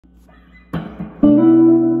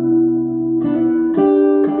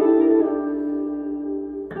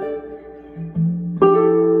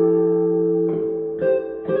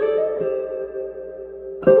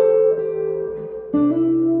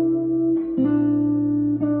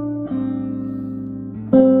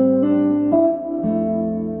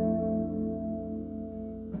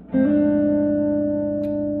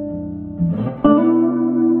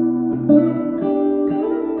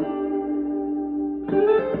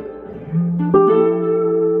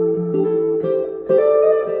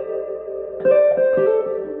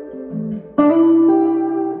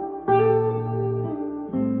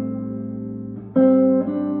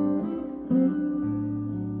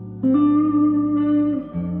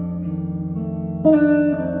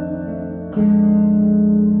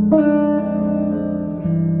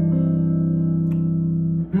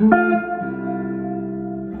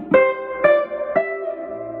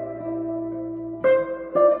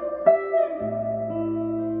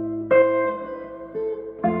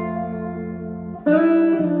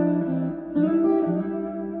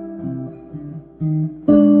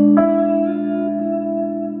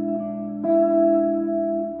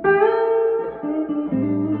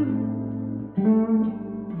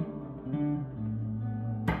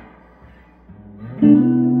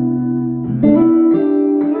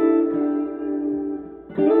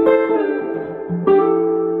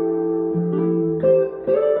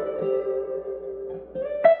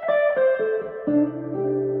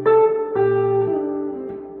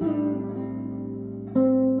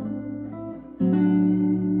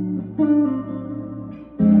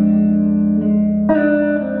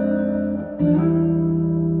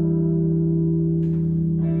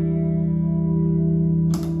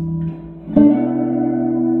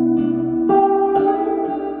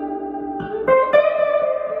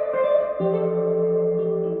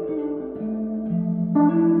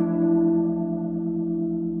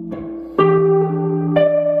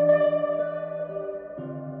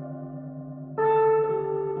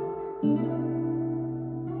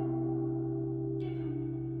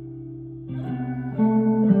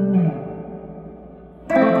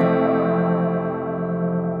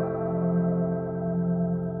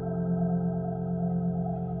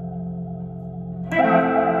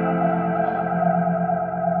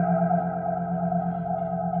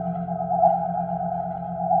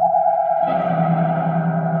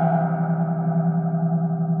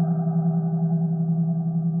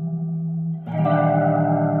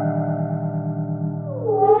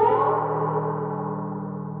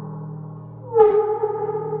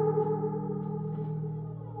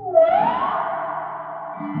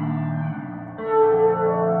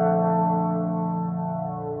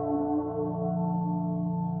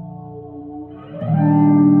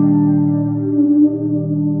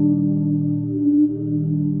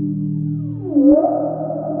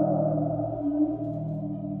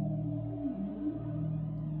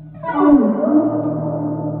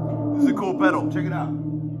This is a cool pedal. Check it out.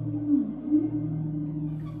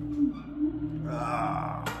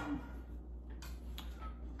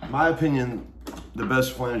 My opinion, the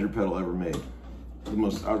best flanger pedal ever made. The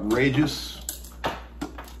most outrageous,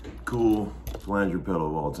 cool flanger pedal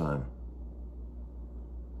of all time.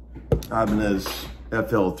 Ibanez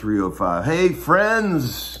FL305. Hey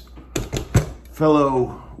friends,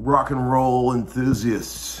 fellow rock and roll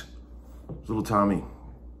enthusiasts. Little Tommy,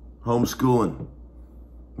 homeschooling.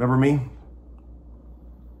 Remember me?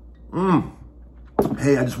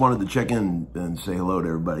 Hey, I just wanted to check in and say hello to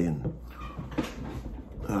everybody and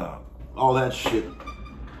all that shit.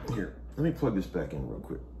 Here, let me plug this back in real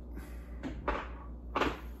quick.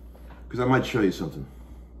 Because I might show you something.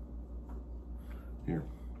 Here,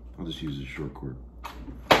 I'll just use this short cord.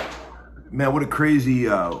 Man, what a crazy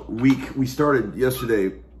week. We started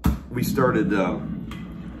yesterday. We started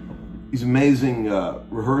these amazing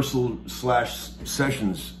rehearsal /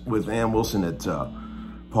 sessions with Ann Wilson at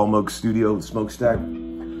Paul Moak's studio, Smokestack.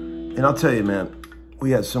 And I'll tell you, man,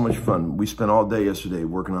 we had so much fun. We spent all day yesterday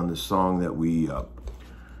working on this song that we, a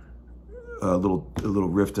little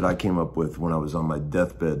riff that I came up with when I was on my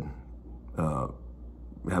deathbed,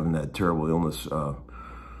 having that terrible illness.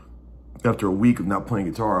 After a week of not playing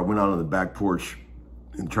guitar, I went out on the back porch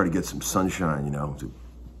and tried to get some sunshine, you know, to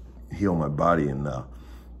heal my body. And I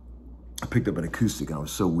picked up an acoustic and I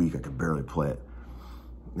was so weak I could barely play it.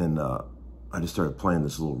 And I just started playing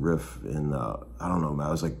this little riff, and I don't know, man,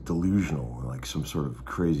 I was like delusional, like some sort of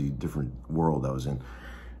crazy different world I was in.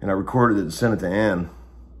 And I recorded it and sent it to Ann,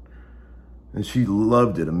 and she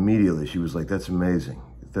loved it immediately. She was like, "That's amazing.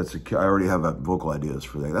 I already have vocal ideas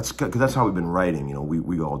for that." That's how we've been writing, you know.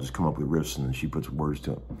 We all just come up with riffs and then she puts words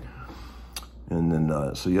to it. And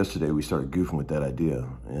then so yesterday we started goofing with that idea,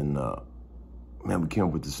 and man, we came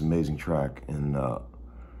up with this amazing track, and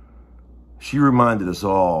she reminded us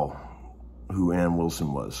all who Ann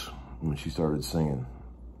Wilson was when she started singing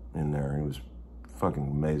in there. It was fucking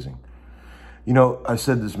amazing. You know, I've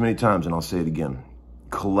said this many times and I'll say it again.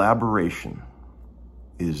 Collaboration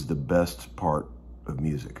is the best part of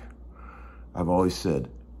music. I've always said,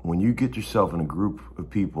 when you get yourself in a group of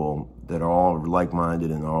people that are all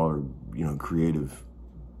like-minded and all are, you know, creative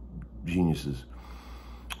geniuses,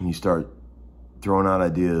 and you start throwing out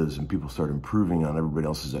ideas and people start improving on everybody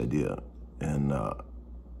else's idea,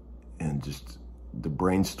 and just the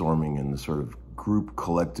brainstorming and the sort of group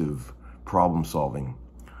collective problem solving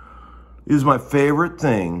is my favorite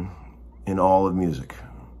thing in all of music.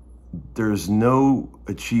 There's no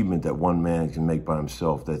achievement that one man can make by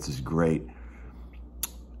himself that's as great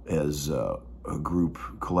as a group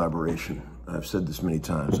collaboration. I've said this many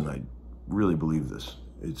times, and I really believe this.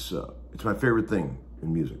 It's my favorite thing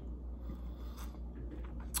in music.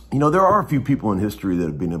 You know, there are a few people in history that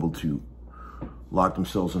have been able to lock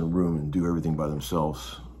themselves in a room and do everything by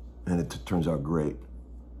themselves, and it turns out great.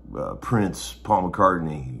 Prince, Paul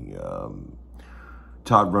McCartney,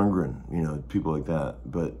 Todd Rundgren, you know, people like that.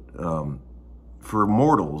 But for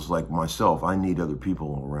mortals like myself, I need other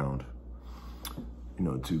people around, you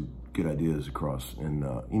know, to get ideas across. And,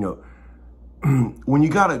 you know, when you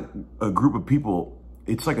got a group of people,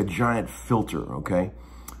 it's like a giant filter, okay?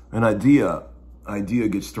 An idea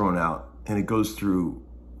gets thrown out, and it goes through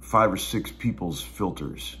 5 or 6 people's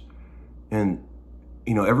filters. And,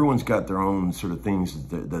 you know, everyone's got their own sort of things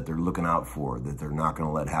that they're looking out for, that they're not going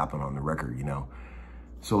to let happen on the record, you know?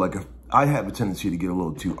 So, like, if I have a tendency to get a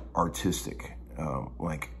little too artistic.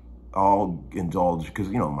 Like, I'll indulge, because,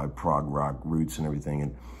 you know, my prog rock roots and everything,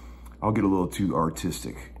 and I'll get a little too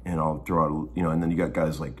artistic, and I'll throw out, you know, and then you got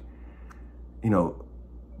guys like, you know,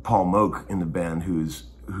 Paul Moak in the band, who's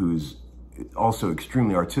also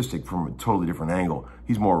extremely artistic from a totally different angle.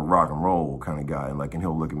 He's more a rock and roll kind of guy, and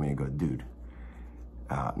he'll look at me and go, dude,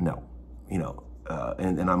 no, you know,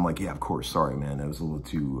 and I'm like, yeah, of course, sorry, man, that was a little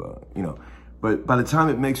too, you know, but by the time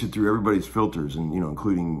it makes it through everybody's filters, and, you know,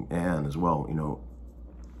 including Ann as well, you know,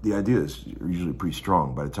 the ideas are usually pretty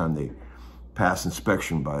strong by the time they pass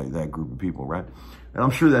inspection by that group of people, right? And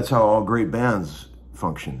I'm sure that's how all great bands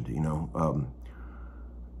functioned, you know.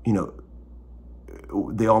 You know,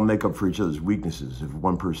 they all make up for each other's weaknesses. If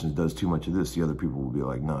one person does too much of this, the other people will be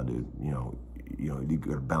like, nah, dude, you know, you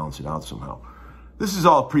got to balance it out somehow. This is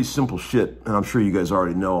all pretty simple shit, and I'm sure you guys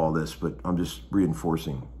already know all this, but I'm just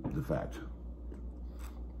reinforcing the fact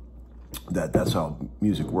that that's how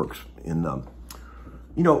music works. And,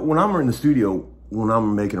 you know, when I'm in the studio, when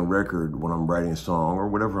I'm making a record, when I'm writing a song, or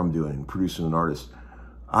whatever I'm doing, producing an artist,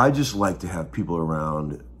 I just like to have people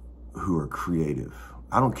around who are creative.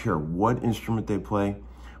 I don't care what instrument they play.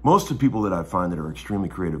 Most of the people that I find that are extremely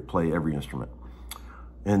creative play every instrument.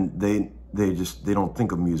 And they don't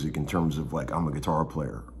think of music in terms of like, I'm a guitar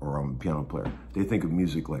player or I'm a piano player. They think of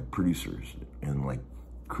music like producers and like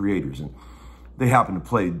creators. And they happen to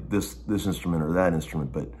play this instrument or that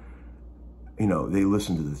instrument, but, you know, they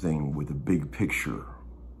listen to the thing with a big picture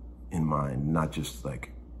in mind, not just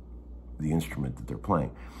like the instrument that they're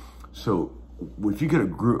playing. So if you get a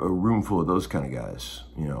room full of those kind of guys,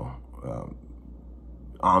 you know,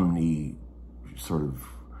 omni sort of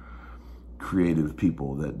creative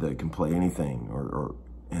people that can play anything,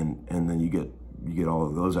 and then you get all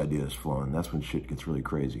of those ideas flowing, that's when shit gets really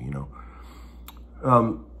crazy, you know.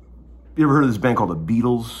 You ever heard of this band called the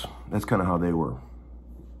Beatles? That's kind of how they were.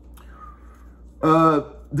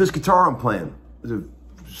 This guitar I'm playing is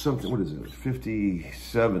something, what is it,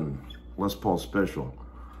 57 Les Paul Special.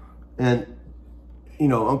 And, you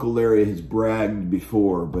know, Uncle Larry has bragged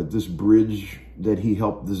before, but this bridge that he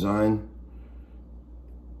helped design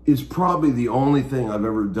is probably the only thing I've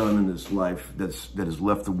ever done in this life that has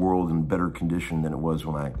left the world in better condition than it was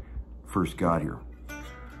when I first got here.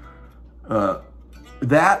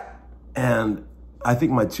 That, and I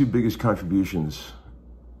think my 2 biggest contributions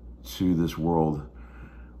to this world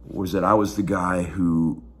was that I was the guy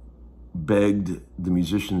who begged the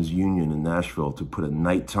Musicians Union in Nashville to put a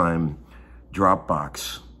nighttime drop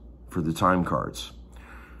box for the time cards.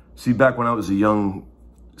 See, back when I was a young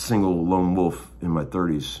single lone wolf in my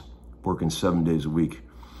 30s, working 7 days a week,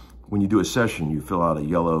 when you do a session, you fill out a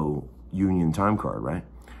yellow union time card, right?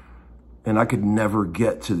 And I could never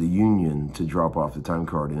get to the union to drop off the time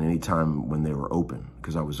card at any time when they were open,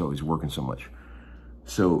 because I was always working so much.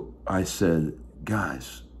 So I said,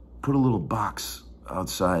 guys, put a little box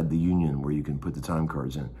outside the union where you can put the time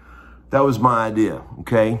cards in. That was my idea,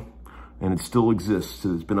 okay? And it still exists.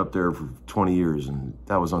 It's been up there for 20 years, and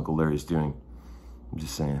that was Uncle Larry's doing. I'm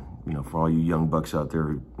just saying, you know, for all you young bucks out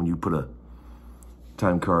there, when you put a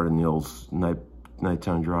time card in the old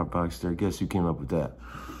nighttime drop box there, guess who came up with that?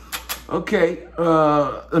 Okay,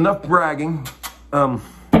 enough bragging.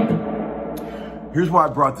 Here's why I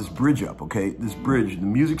brought this bridge up, okay? This bridge, the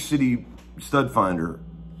Music City Stud Finder,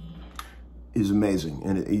 is amazing.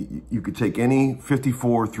 And you could take any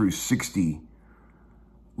 54 through 60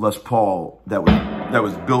 Les Paul that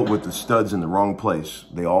was built with the studs in the wrong place.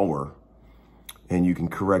 They all were. And you can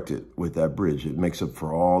correct it with that bridge. It makes up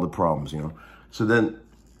for all the problems, you know? So then,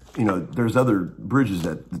 you know, there's other bridges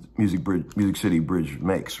that the Music City Bridge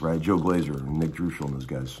makes, right? Joe Glazer and Nick Druschel and those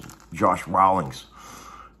guys. Josh Rawlings.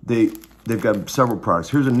 They they've got several products.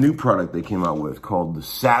 Here's a new product they came out with called the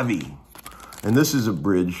Savvy. And this is a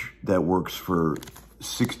bridge that works for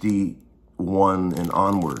 61 and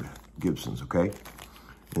onward Gibsons, okay?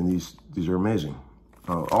 And these are amazing.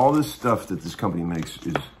 All this stuff that this company makes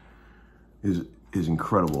is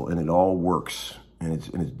incredible, and it all works. And it's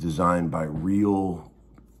designed by real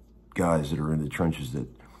guys that are in the trenches that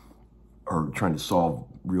are trying to solve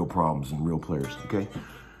real problems and real players, okay?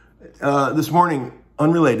 This morning,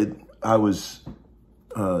 unrelated, I was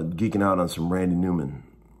geeking out on some Randy Newman,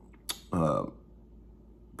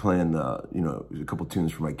 playing, you know, a couple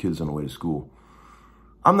tunes for my kids on the way to school.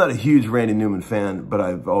 I'm not a huge Randy Newman fan, but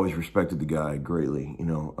I've always respected the guy greatly. You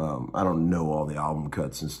know, I don't know all the album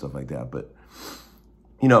cuts and stuff like that, but,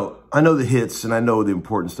 you know, I know the hits and I know the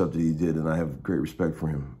important stuff that he did, and I have great respect for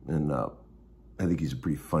him. And I think he's a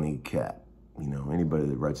pretty funny cat. You know, anybody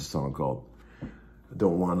that writes a song called "I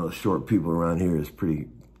Don't Want No Short People Around Here" is pretty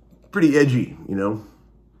edgy, you know.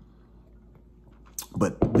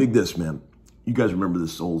 But dig this, man. You guys remember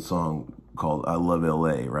this old song called "I Love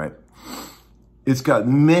LA," right? It's got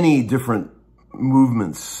many different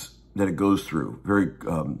movements that it goes through, very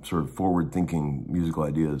sort of forward-thinking musical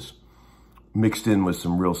ideas, mixed in with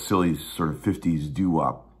some real silly sort of 50s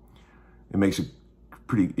doo-wop. It makes a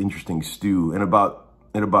pretty interesting stew. And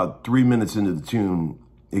about 3 minutes into the tune,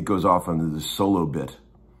 it goes off onto this solo bit.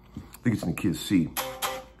 I think it's in the key of C.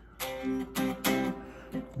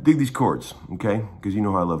 Dig these chords, okay? Because you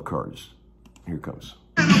know how I love chords. Here it comes.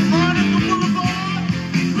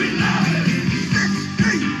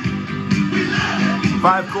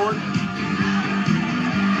 5 chord.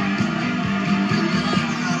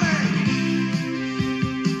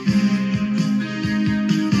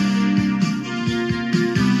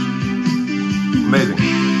 Amazing.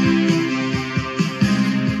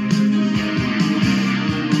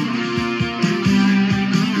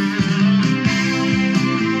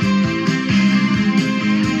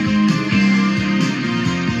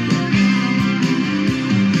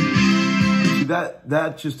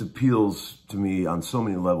 That just appeals to me on so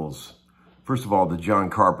many levels. First of all, the John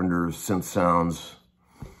Carpenter synth sounds.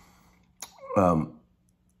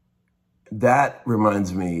 That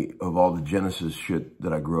reminds me of all the Genesis shit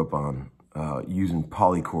that I grew up on, using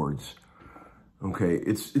polychords. Okay,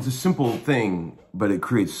 it's a simple thing, but it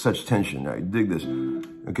creates such tension. Now, dig this.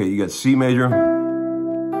 Okay, you got C major,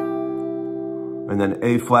 and then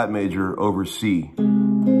A flat major over C.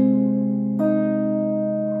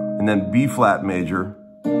 And then B flat major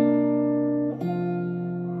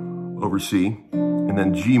over C, and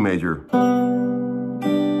then G major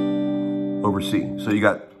over C. So you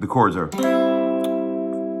got the chords are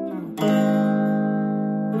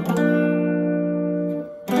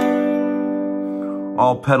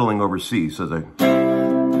all pedaling over C. So they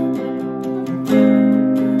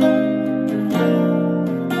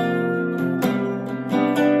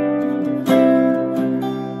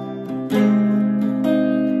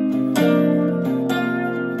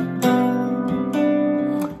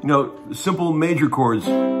simple major chords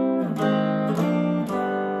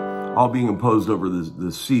all being imposed over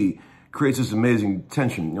the C creates this amazing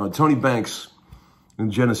tension. You know, Tony Banks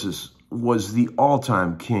in Genesis was the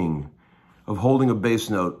all-time king of holding a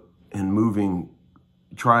bass note and moving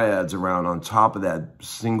triads around on top of that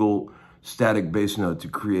single static bass note to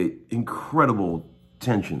create incredible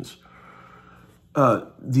tensions.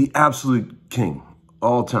 The absolute king,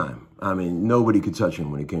 all time. I mean, nobody could touch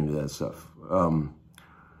him when it came to that stuff.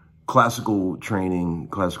 Classical training,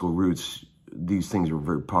 classical roots, these things were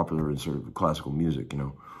very popular in sort of classical music, you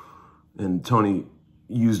know. And Tony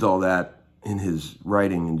used all that in his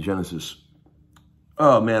writing in Genesis.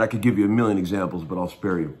 Oh man, I could give you a million examples, but I'll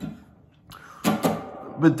spare you.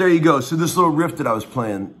 But there you go. So this little riff that I was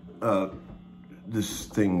playing, this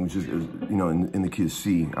thing, which is, you know, in the key of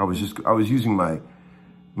C, I was using my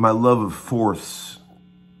love of fourths,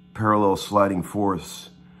 parallel sliding fourths,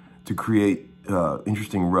 to create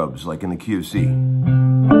interesting rubs, like in the key of C.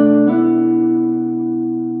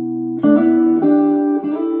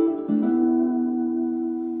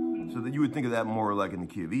 So that you would think of that more like in the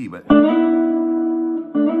key of E, but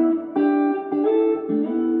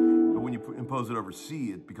when you impose it over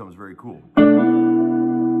C, it becomes very cool.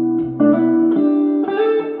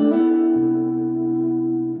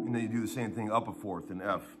 And then you do the same thing up a fourth in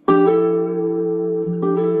F.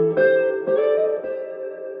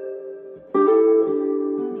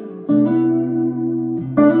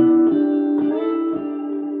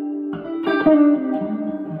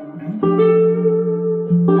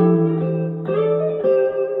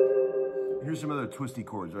 Here's some other twisty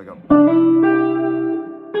chords. I got.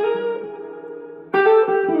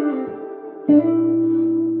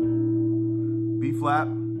 B flat, A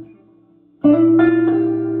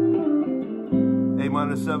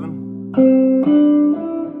minor 7,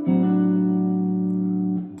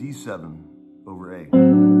 D7 over A.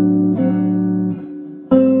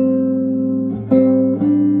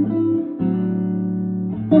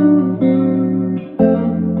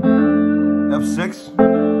 F6,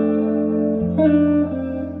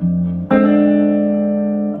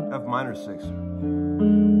 F minor 6.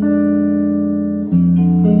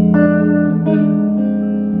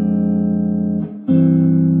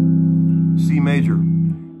 C major,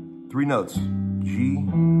 3 notes, G, E,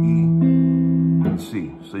 and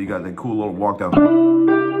C. So you got that cool little walk down.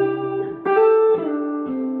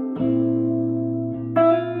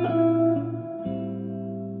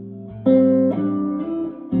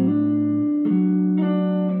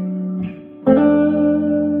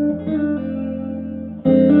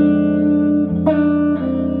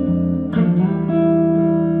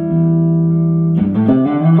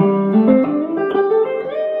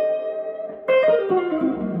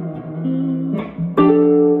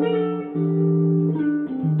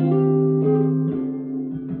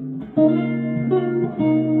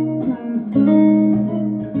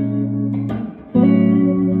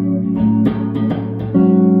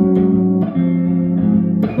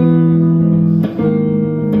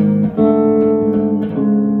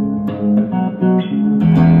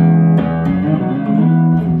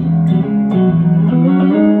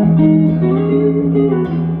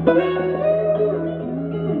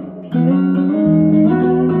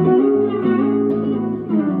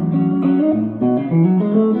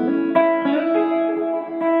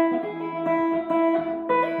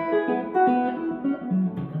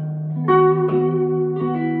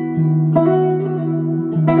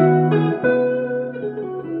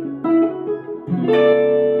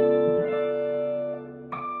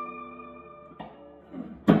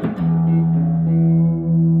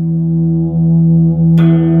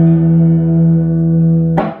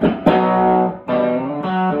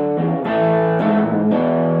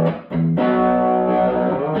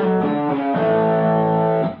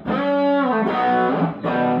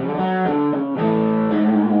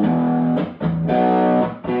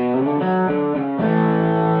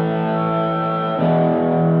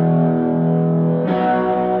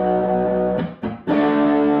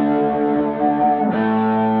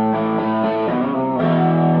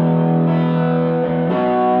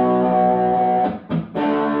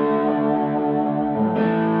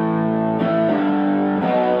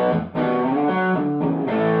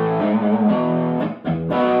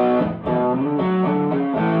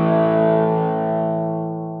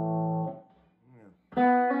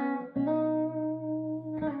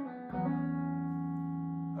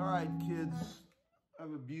 Kids,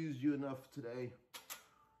 I've abused you enough today,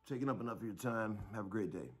 taken up enough of your time. Have a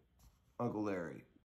great day. Uncle Larry.